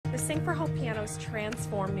Sing for Hope pianos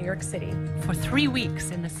transform New York City. For 3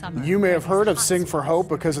 weeks in the summer. You may have heard of Sing for Hope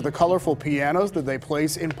because of the colorful pianos that they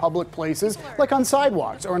place in public places, like on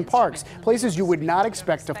sidewalks or in parks, places you would not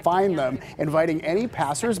expect to find them, inviting any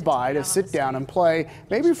passersby to sit down and play,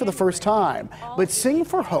 maybe for the first time. But Sing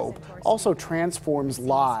for Hope also transforms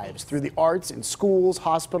lives through the arts in schools,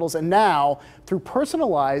 hospitals, and now through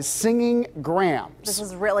personalized singing grams. This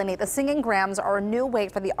is really neat. The singing grams are a new way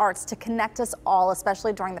for the arts to connect us all,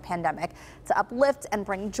 especially during the pandemic, to uplift and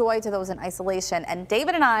bring joy to those in isolation. And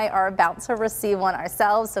David and I are about to receive one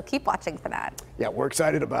ourselves, so keep watching for that. Yeah, we're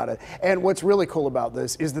excited about it. And what's really cool about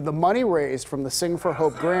this is that the money raised from the Sing for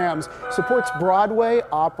Hope grams supports Broadway,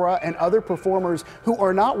 opera, and other performers who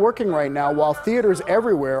are not working right now while theaters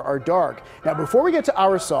everywhere are dark. Now, before we get to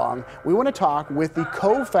our song, we want to talk with the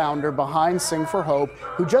co-founder behind Sing for Hope,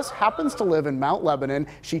 who just happens to live in Mount Lebanon.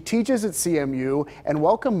 She teaches at CMU, and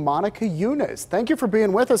welcome Monica Yunus. Thank you for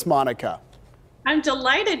being with us, Monica. I'm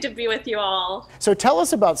delighted to be with you all. So tell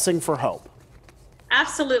us about Sing for Hope.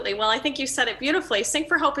 Absolutely. Well, I think you said it beautifully. Sing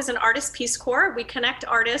for Hope is an artist Peace Corps. We connect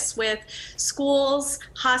artists with schools,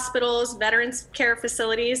 hospitals, veterans care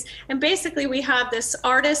facilities, and basically we have this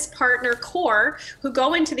artist partner corps who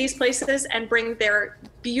go into these places and bring their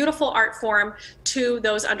beautiful art form to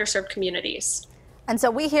those underserved communities. And so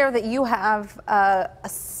we hear that you have a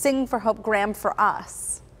Sing for Hope gram for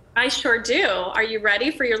us. I sure do. Are you ready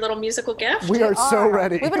for your little musical gift? We are so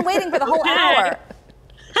ready. We've been waiting for the whole hour.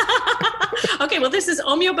 Okay, well, this is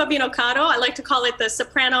O mio babbino caro. I like to call it the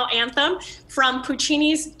soprano anthem from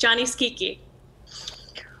Puccini's Gianni Schicchi.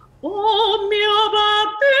 O mio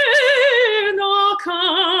babbino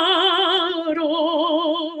caro,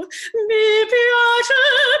 mi piace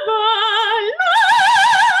bello,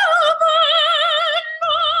 bello,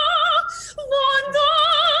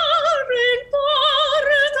 andare in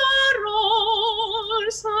porta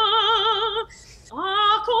rossa a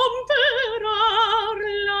comperar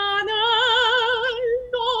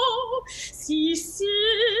l'anello, sì, sì,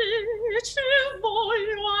 ci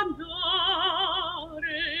voglio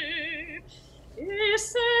andare, e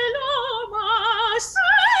se l'ama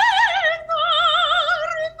se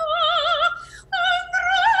guarda,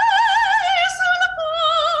 andrei sul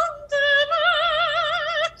ponte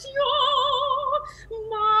vecchio,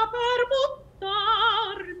 ma per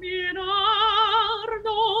buttarmi in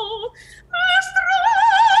ardo,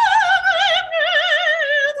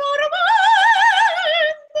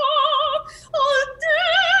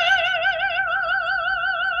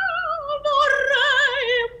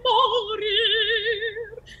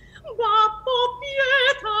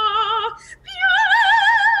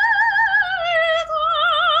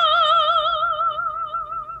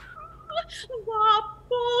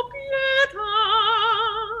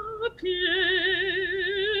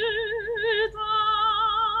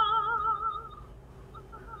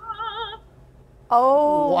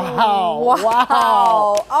 Oh, wow.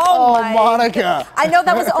 Wow. Oh, my Monica. I know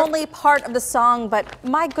that was only part of the song, but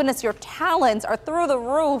my goodness, your talents are through the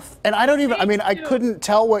roof. And I don't even, I couldn't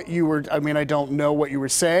tell what you were, I don't know what you were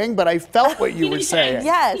saying, but I felt what you were saying.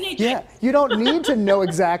 Yes. Yeah, you don't need to know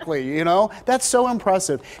exactly, That's so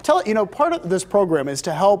impressive. Part of this program is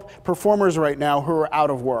to help performers right now who are out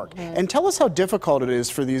of work. And tell us how difficult it is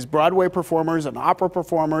for these Broadway performers and opera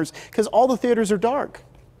performers, because all the theaters are dark.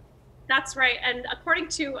 That's right. And according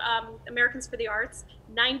to Americans for the Arts,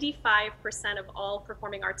 95% of all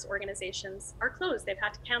performing arts organizations are closed. They've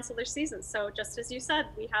had to cancel their seasons. So just as you said,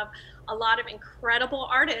 we have a lot of incredible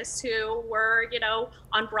artists who were,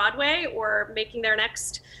 on Broadway or making their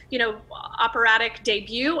next, operatic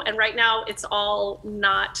debut. And right now it's all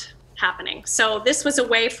not happening. So this was a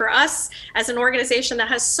way for us as an organization that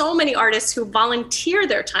has so many artists who volunteer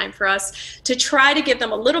their time for us to try to give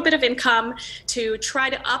them a little bit of income, to try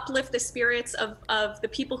to uplift the spirits of the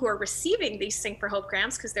people who are receiving these Sing for Hope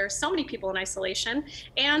grants, because there are so many people in isolation.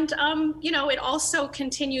 And, it also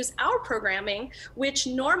continues our programming, which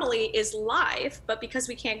normally is live, but because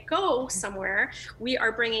we can't go somewhere, we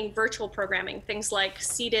are bringing virtual programming, things like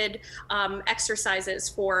seated exercises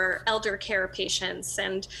for elder care patients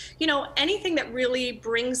and, anything that really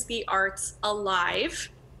brings the arts alive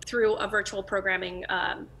through a virtual programming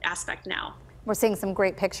aspect now. We're seeing some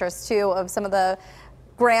great pictures too of some of the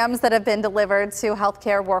grams that have been delivered to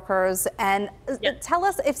healthcare workers. And tell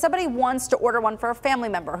us, if somebody wants to order one for a family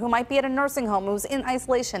member who might be at a nursing home, who's in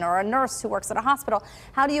isolation, or a nurse who works at a hospital,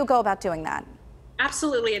 how do you go about doing that?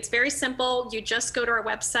 Absolutely. It's very simple. You just go to our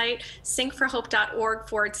website,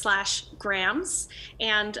 singforhope.org/grams,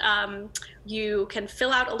 and you can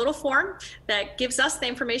fill out a little form that gives us the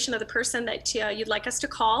information of the person that you'd like us to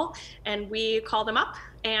call, and we call them up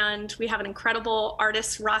and we have an incredible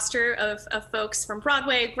artist roster of folks from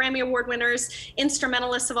Broadway, Grammy Award winners,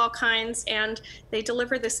 instrumentalists of all kinds, and they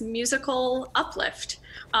deliver this musical uplift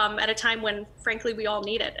at a time when, frankly, we all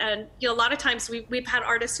need it. And a lot of times we've had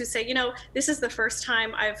artists who say, this is the first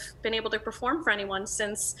time I've been able to perform for anyone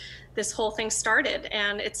since this whole thing started,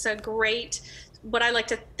 and it's a great, what I like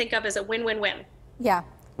to think of as a win-win-win. Yeah.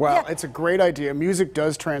 Well, it's a great idea. Music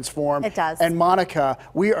does transform. It does. And Monica,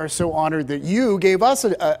 we are so honored that you gave us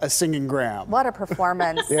a singing gram. What a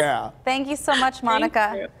performance. Yeah. Thank you so much,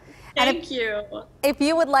 Monica. Thank you. If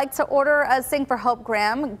you would like to order a Sing for Hope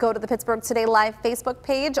gram, go to the Pittsburgh Today Live Facebook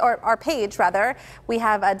page, or our page rather. We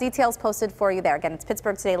have details posted for you there. Again, it's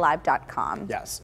pittsburghtodaylive.com. Yes.